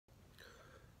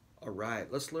All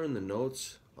right, let's learn the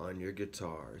notes on your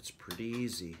guitar. It's pretty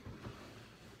easy.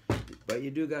 But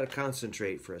you do got to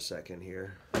concentrate for a second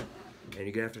here. And you're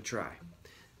going to have to try.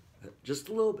 Just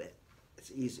a little bit.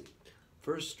 It's easy.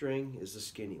 First string is the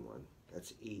skinny one.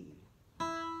 That's E.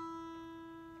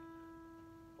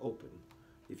 Open.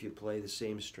 If you play the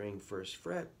same string first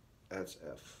fret, that's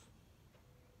F.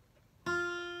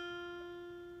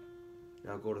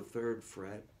 Now go to third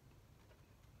fret.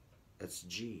 That's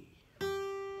G.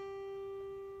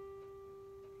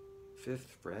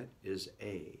 Fifth fret is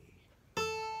A.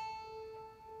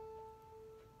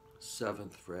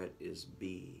 Seventh fret is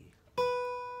B.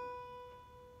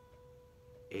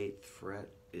 Eighth fret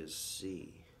is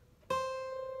C.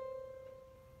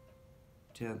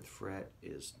 10th fret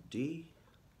is D.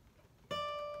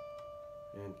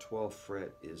 And 12th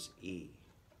fret is E.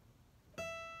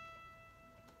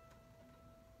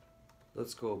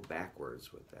 Let's go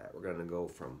backwards with that. We're going to go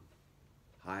from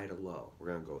high to low. We're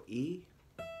going to go E,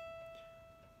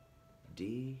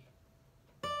 D,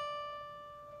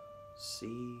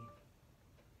 C.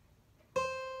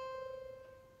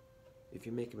 If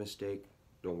you make a mistake,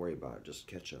 don't worry about it. Just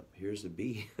catch up. Here's the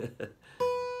B.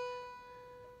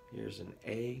 Here's an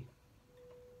A.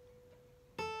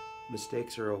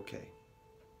 Mistakes are okay.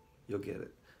 You'll get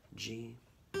it. G,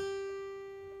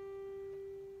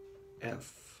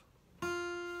 F,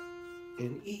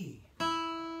 and E.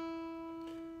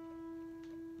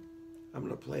 I'm going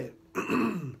to play it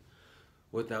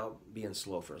without being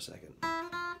slow for a second.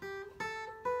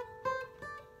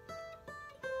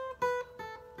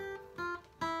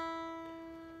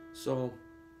 So,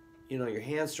 you know, your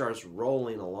hand starts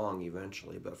rolling along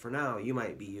eventually, but for now, you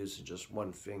might be using just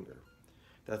one finger.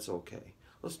 That's okay.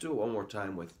 Let's do it one more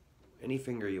time with any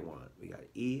finger you want. We got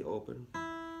E open.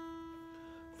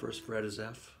 First fret is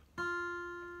F.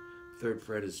 Third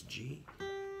fret is G.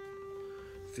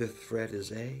 Fifth fret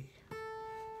is A.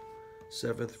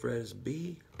 Seventh fret is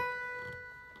B.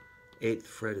 Eighth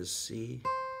fret is C.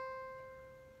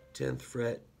 10th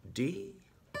fret D.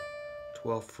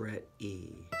 12th fret E.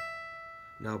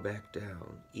 Now back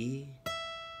down. E,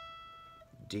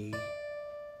 D,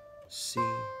 C,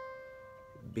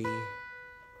 B,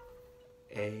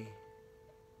 A,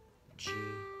 G,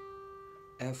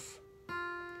 F,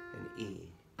 and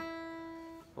E.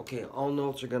 Okay, all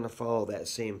notes are going to follow that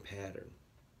same pattern.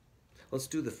 Let's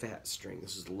do the fat string.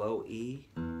 This is low E,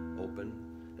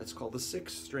 open. That's called the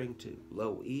sixth string too.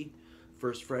 Low E.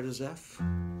 First fret is F.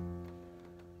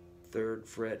 Third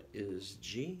fret is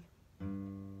G.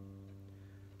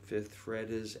 Fifth fret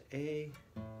is A.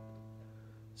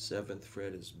 Seventh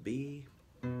fret is B.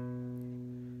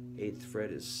 Eighth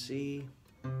fret is C.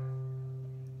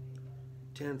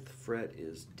 10th fret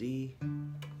is D.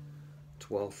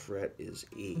 12th fret is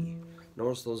E.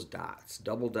 Notice those dots,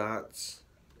 double dots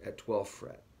at 12th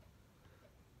fret.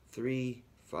 3,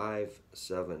 5,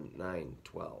 7, 9,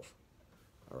 12.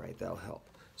 All right, that'll help.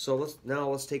 So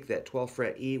let's take that 12th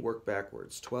fret E, work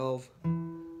backwards. 12,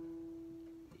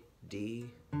 D,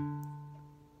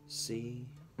 C,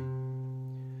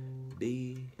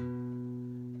 B,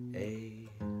 A,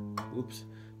 oops,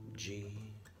 G,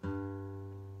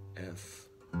 F,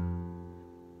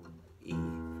 E.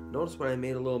 Notice when I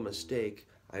made a little mistake,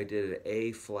 I did an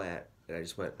A flat, and I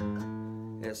just went,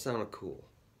 and it sounded cool.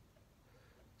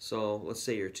 So let's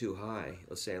say you're too high.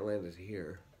 Let's say I landed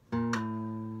here.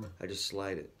 I just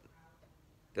slide it.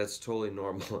 That's totally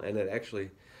normal, and it actually,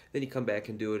 then you come back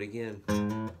and do it again.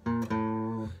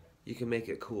 You can make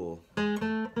it cool.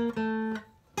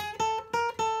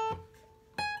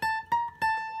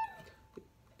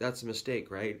 That's a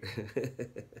mistake, right?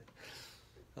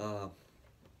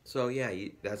 So yeah,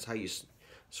 that's how you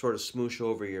sort of smoosh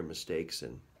over your mistakes,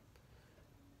 and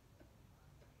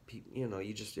you know,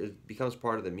 it becomes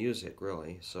part of the music,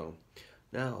 really. So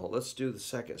now let's do the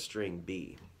second string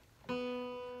B.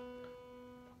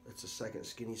 That's the second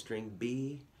skinny string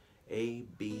B, A,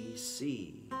 B,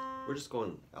 C. We're just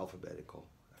going alphabetical.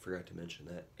 I forgot to mention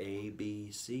that. A,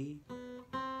 B, C,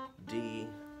 D,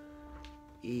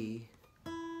 E,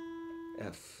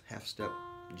 F, half step,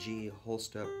 G, whole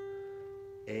step,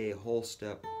 A, whole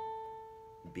step,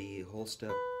 B, whole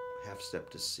step, half step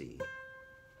to C.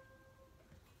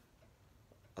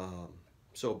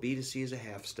 So B to C is a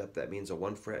half step. That means a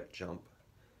 1 fret jump.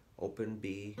 Open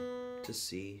B to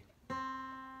C,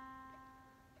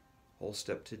 whole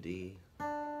step to D,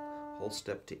 whole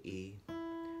step to E,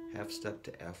 half step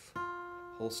to F,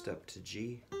 whole step to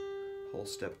G, whole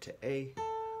step to A,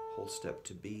 whole step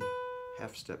to B,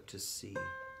 half step to C.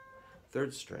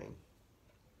 Third string,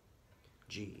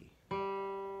 G,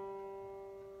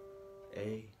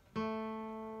 A,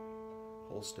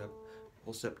 whole step,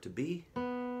 whole step to B,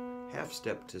 half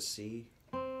step to C,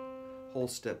 whole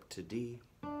step to D,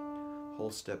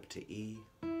 whole step to E,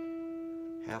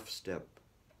 half step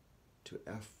to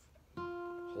F,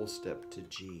 whole step to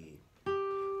G,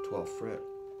 12th fret.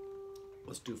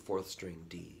 Let's do 4th string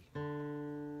D.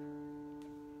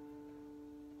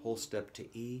 Whole step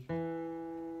to E,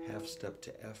 half step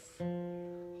to F,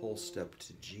 whole step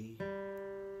to G,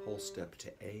 whole step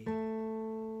to A,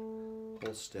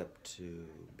 whole step to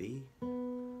B,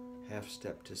 half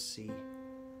step to C,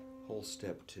 whole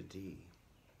step to D.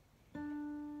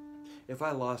 If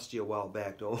I lost you a while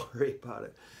back, don't worry about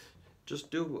it. Just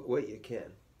do what you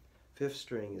can. 5th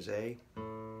string is A.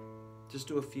 Just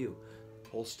do a few.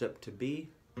 Whole step to B,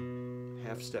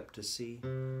 half step to C,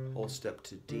 whole step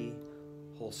to D,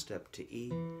 whole step to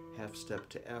E, half step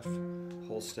to F,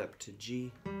 whole step to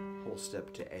G, whole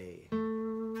step to A.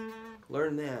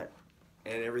 Learn that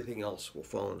and everything else will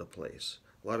fall into place.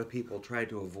 A lot of people try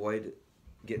to avoid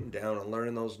getting down and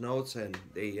learning those notes, and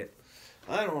they get,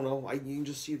 I don't know, you can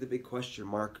just see the big question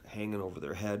mark hanging over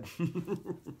their head.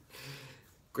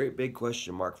 Great big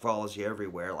question mark follows you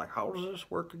everywhere, like, how does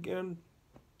this work again?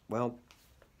 Well,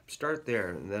 start there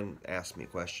and then ask me a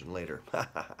question later.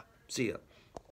 See ya.